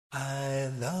I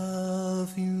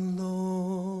love you,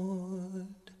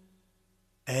 Lord,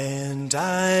 and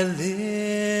I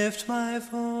lift my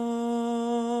voice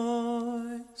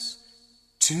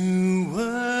to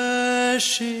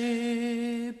worship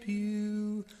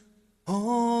you,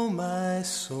 oh my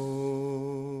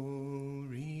soul,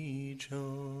 rejoice.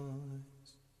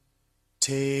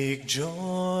 Take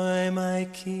joy, my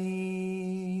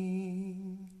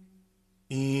King,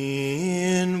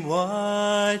 in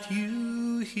what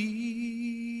you hear,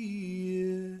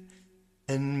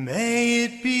 and may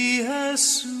it be a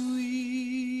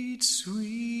sweet,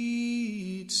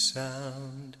 sweet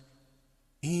sound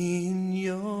in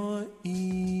your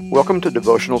ear. Welcome to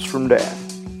Devotionals from Dad.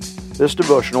 This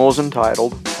devotional is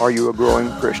entitled, Are You a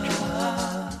Growing Christian?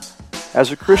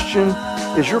 As a Christian,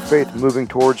 is your faith moving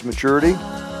towards maturity?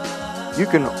 You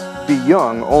can be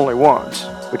young only once,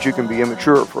 but you can be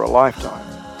immature for a lifetime.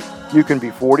 You can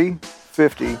be 40,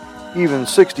 50, even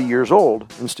 60 years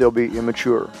old and still be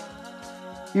immature.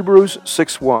 Hebrews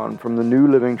 6:1 from the New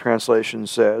Living Translation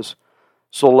says,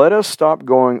 So let us stop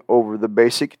going over the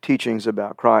basic teachings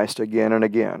about Christ again and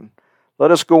again.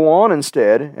 Let us go on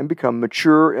instead and become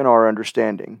mature in our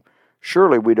understanding.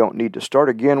 Surely we don't need to start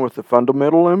again with the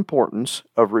fundamental importance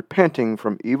of repenting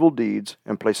from evil deeds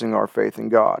and placing our faith in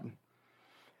God.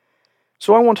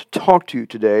 So I want to talk to you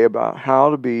today about how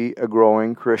to be a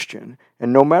growing Christian.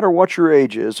 And no matter what your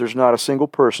age is, there's not a single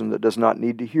person that does not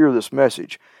need to hear this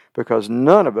message, because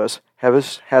none of us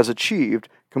has achieved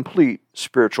complete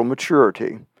spiritual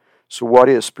maturity. So what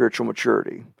is spiritual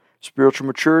maturity? Spiritual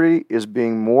maturity is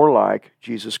being more like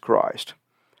Jesus Christ.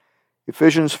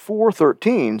 Ephesians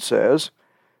 4:13 says,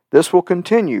 This will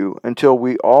continue until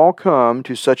we all come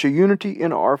to such a unity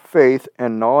in our faith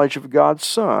and knowledge of God's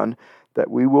Son that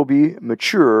we will be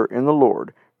mature in the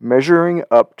Lord, measuring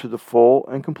up to the full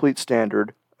and complete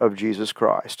standard of Jesus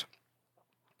Christ.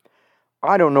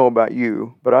 I don't know about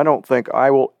you, but I don't think I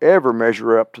will ever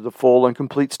measure up to the full and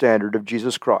complete standard of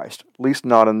Jesus Christ, at least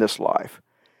not in this life.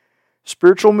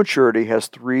 Spiritual maturity has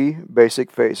three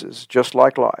basic phases, just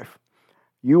like life.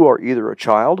 You are either a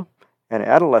child, an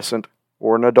adolescent,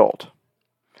 or an adult.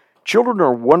 Children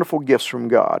are wonderful gifts from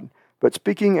God, but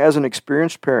speaking as an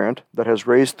experienced parent that has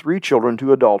raised 3 children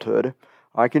to adulthood,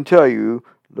 I can tell you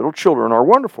little children are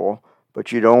wonderful,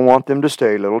 but you don't want them to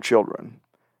stay little children.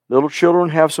 Little children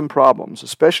have some problems,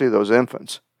 especially those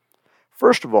infants.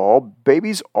 First of all,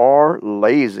 babies are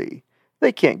lazy.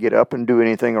 They can't get up and do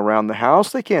anything around the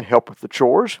house. They can't help with the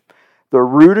chores. They're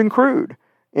rude and crude.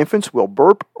 Infants will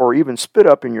burp or even spit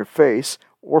up in your face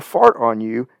or fart on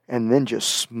you and then just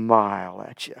smile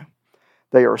at you.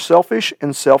 They are selfish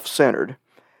and self-centered.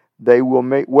 They will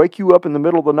wake you up in the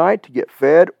middle of the night to get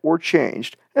fed or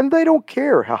changed, and they don't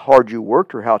care how hard you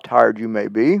worked or how tired you may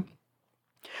be.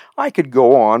 I could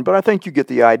go on, but I think you get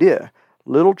the idea.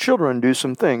 Little children do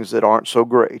some things that aren't so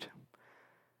great.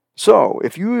 So,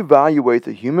 if you evaluate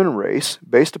the human race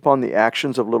based upon the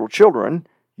actions of little children,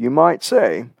 you might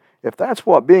say, if that's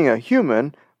what being a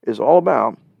human is all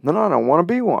about, then I don't want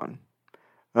to be one.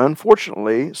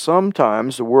 Unfortunately,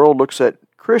 sometimes the world looks at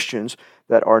Christians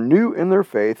that are new in their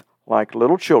faith like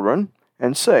little children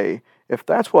and say, if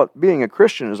that's what being a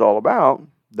Christian is all about,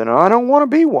 then I don't want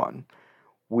to be one.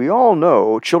 We all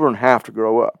know children have to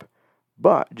grow up,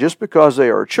 but just because they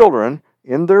are children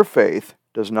in their faith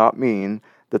does not mean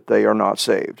that they are not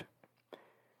saved.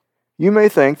 You may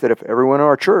think that if everyone in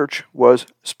our church was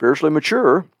spiritually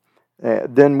mature,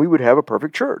 then we would have a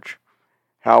perfect church.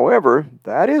 However,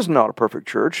 that is not a perfect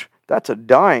church. That's a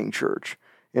dying church.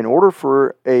 In order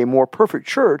for a more perfect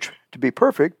church to be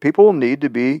perfect, people need to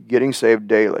be getting saved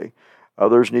daily.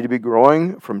 Others need to be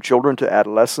growing from children to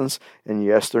adolescents, and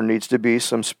yes, there needs to be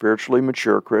some spiritually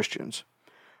mature Christians.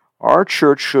 Our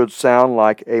church should sound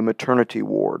like a maternity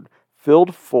ward,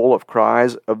 filled full of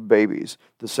cries of babies.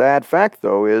 The sad fact,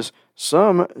 though, is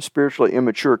some spiritually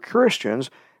immature Christians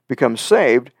become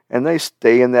saved and they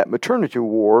stay in that maternity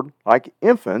ward like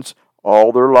infants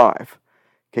all their life.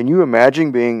 Can you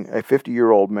imagine being a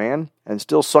 50-year-old man and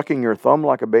still sucking your thumb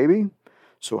like a baby?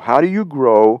 So how do you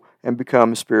grow and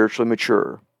become spiritually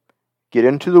mature? Get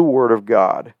into the Word of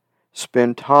God.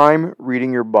 Spend time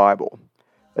reading your Bible.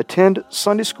 Attend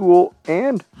Sunday school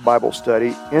and Bible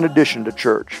study in addition to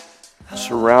church.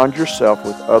 Surround yourself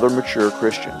with other mature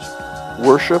Christians.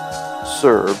 Worship,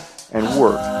 serve, and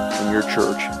work in your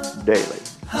church daily.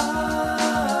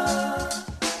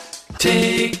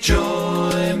 Take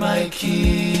joy, my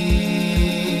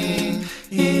King,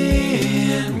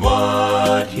 in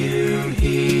what you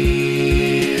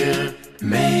hear.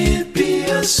 May it be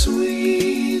a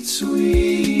sweet,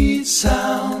 sweet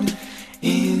sound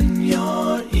in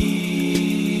your ear.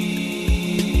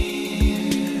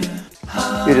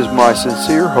 It is my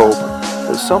sincere hope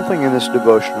that something in this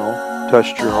devotional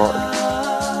touched your heart.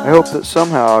 I hope that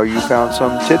somehow you found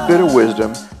some tidbit of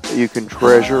wisdom that you can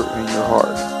treasure in your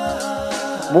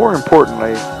heart. More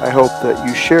importantly, I hope that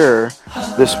you share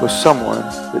this with someone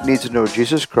that needs to know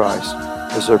Jesus Christ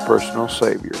as their personal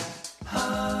Savior.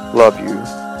 Love you,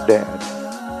 Dad.